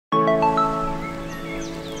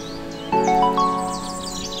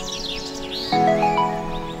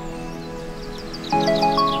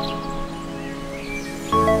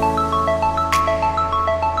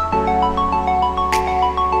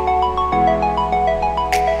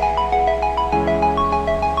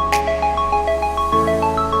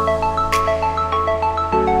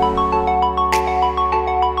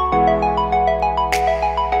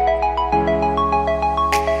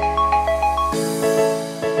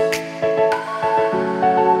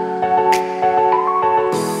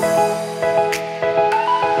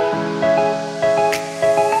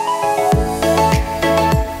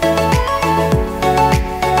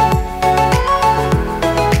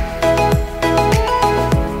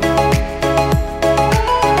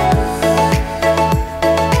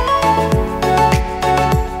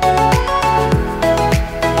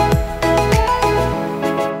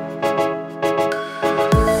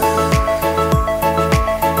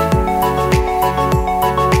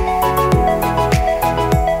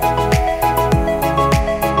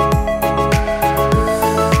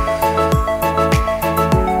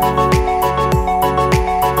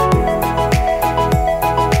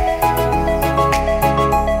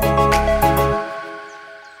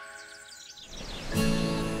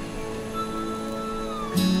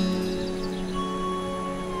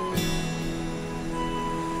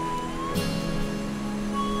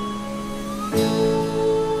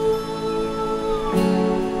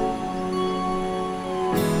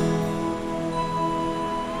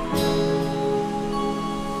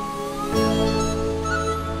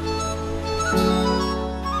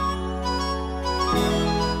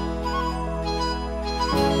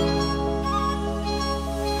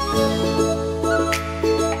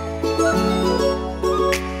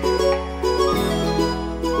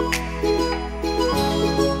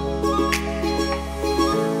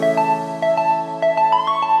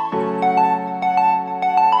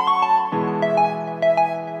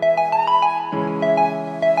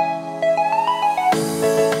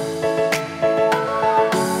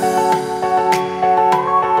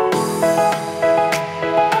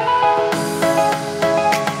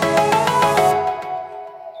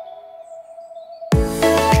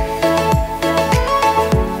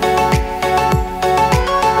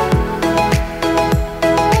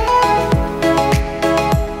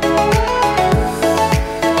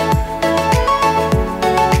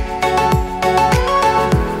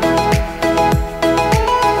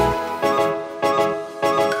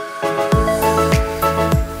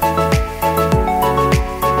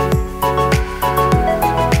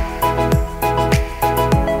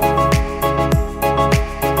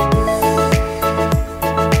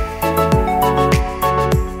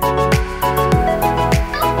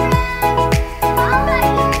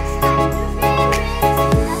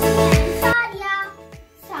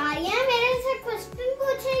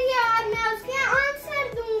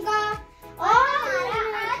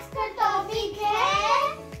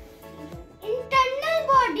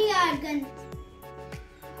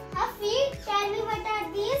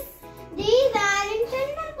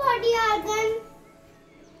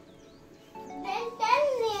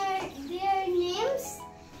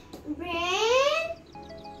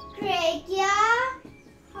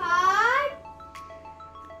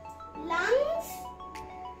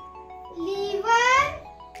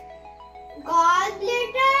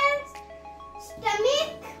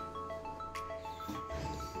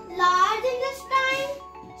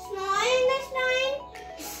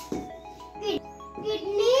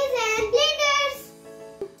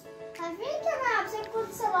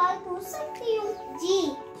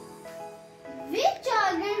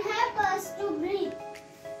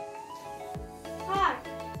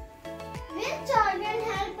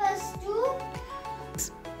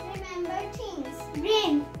remember things.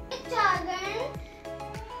 Brain.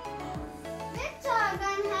 Which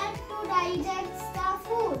organ helps to digest the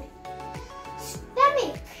food?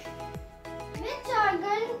 Stomach. Which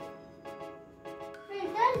organ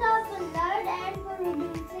filters the blood and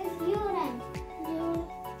produces urine?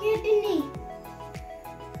 Kidney.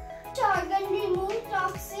 Which organ removes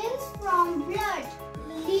toxins from blood?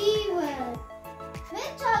 Liver.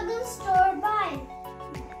 Which organ stores bile?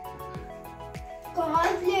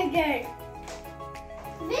 Gallbladder.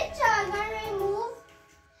 Which organ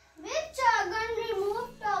remove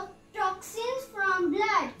toxins from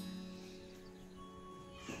blood?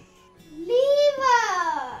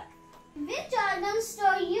 Liver. Which organ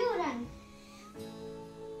store urine?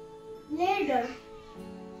 Bladder.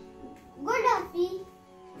 Good, Happy.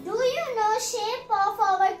 Do you know shape of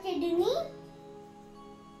our kidney?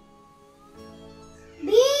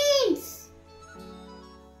 Beans.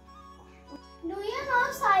 Do you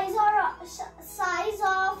know size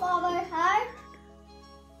of our heart?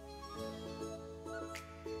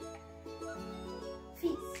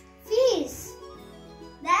 Fees.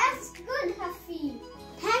 That's good, Hafi.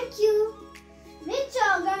 Thank you. Which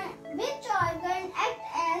organ acts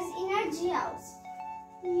as energy house?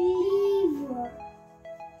 Liver.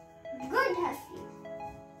 Good, Hafi.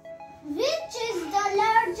 Which is the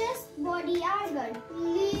largest body organ?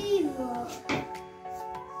 Liver.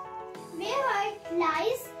 Where it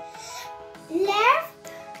lies?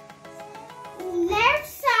 Left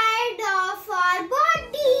side of our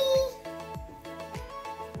body.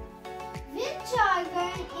 Which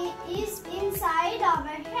organ is inside our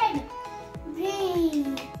head?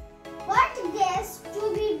 Brain. What gas do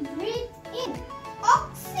we breathe in?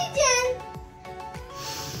 Oxygen.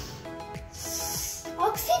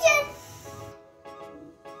 Oxygen.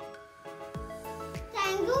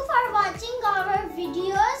 Thank you for watching our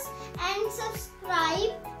videos and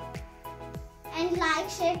subscribe and like,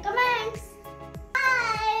 share, comments.